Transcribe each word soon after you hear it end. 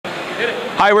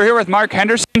Hi, we're here with Mark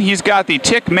Henderson. He's got the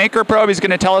TIQ Maker Probe. He's going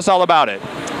to tell us all about it.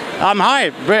 Hi,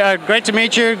 great to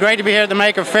meet you. Great to be here at the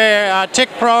Maker Fair.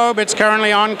 TIQ Probe, it's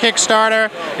currently on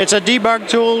Kickstarter. It's a debug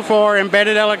tool for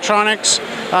embedded electronics.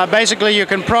 Basically, you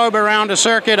can probe around a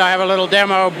circuit. I have a little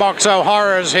demo box of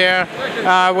horrors here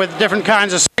with different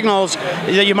kinds of signals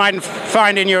that you might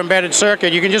find in your embedded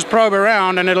circuit. You can just probe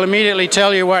around and it'll immediately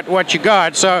tell you what you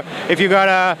got. So if you've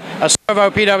got a servo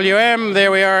PWM,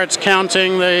 there we are, it's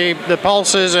counting the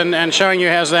pulses and showing you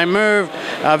as they move.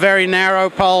 A very narrow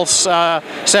pulse,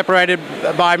 separated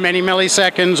by many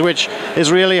milliseconds, which is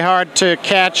really hard to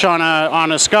catch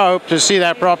on a scope, to see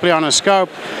that properly on a scope.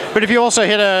 But if you also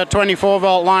hit a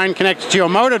 24-volt line connected to your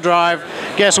motor drive,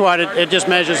 guess what? It just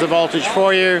measures the voltage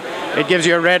for you. It gives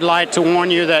you a red light to warn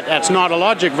you that that's not a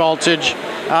logic voltage,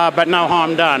 but no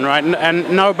harm done, right? And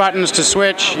no buttons to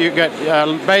switch. You get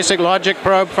basic logic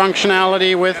probe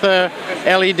functionality with a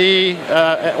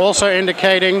LED also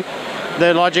indicating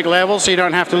the logic level, so you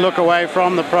don't have to look away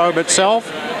from the probe itself.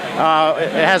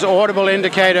 It has audible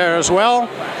indicator as well,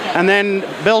 and then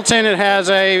built in it has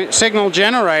a signal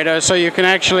generator, so you can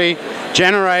actually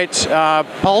generate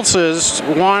pulses,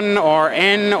 1 or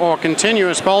n or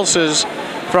continuous pulses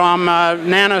from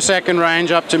nanosecond range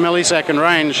up to millisecond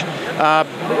range,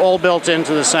 all built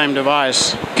into the same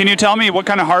device. Can you tell me what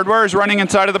kind of hardware is running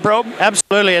inside of the probe?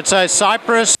 Absolutely. It's a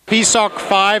Cypress PSoC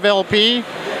 5 LP,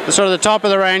 sort of the top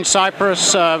of the range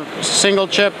Cypress single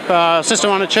chip system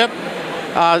on a chip.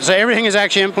 So everything is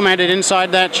actually implemented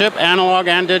inside that chip, analog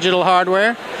and digital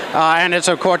hardware, and it's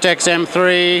a Cortex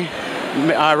M3,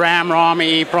 RAM, ROM,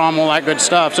 EEPROM, all that good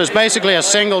stuff. So it's basically a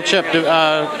single chip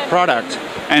product.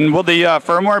 And will the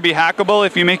firmware be hackable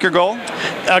if you make your goal?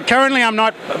 Currently,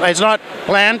 it's not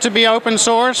planned to be open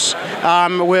source.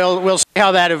 We'll see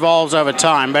how that evolves over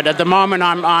time. But at the moment,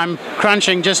 I'm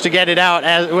crunching just to get it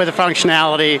out with the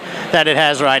functionality that it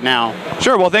has right now.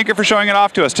 Sure. Well, thank you for showing it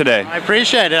off to us today. I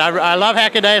appreciate it. I love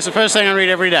Hackaday. It's the first thing I read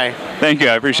every day. Thank you.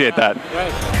 I appreciate that.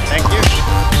 Great. Thank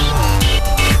you.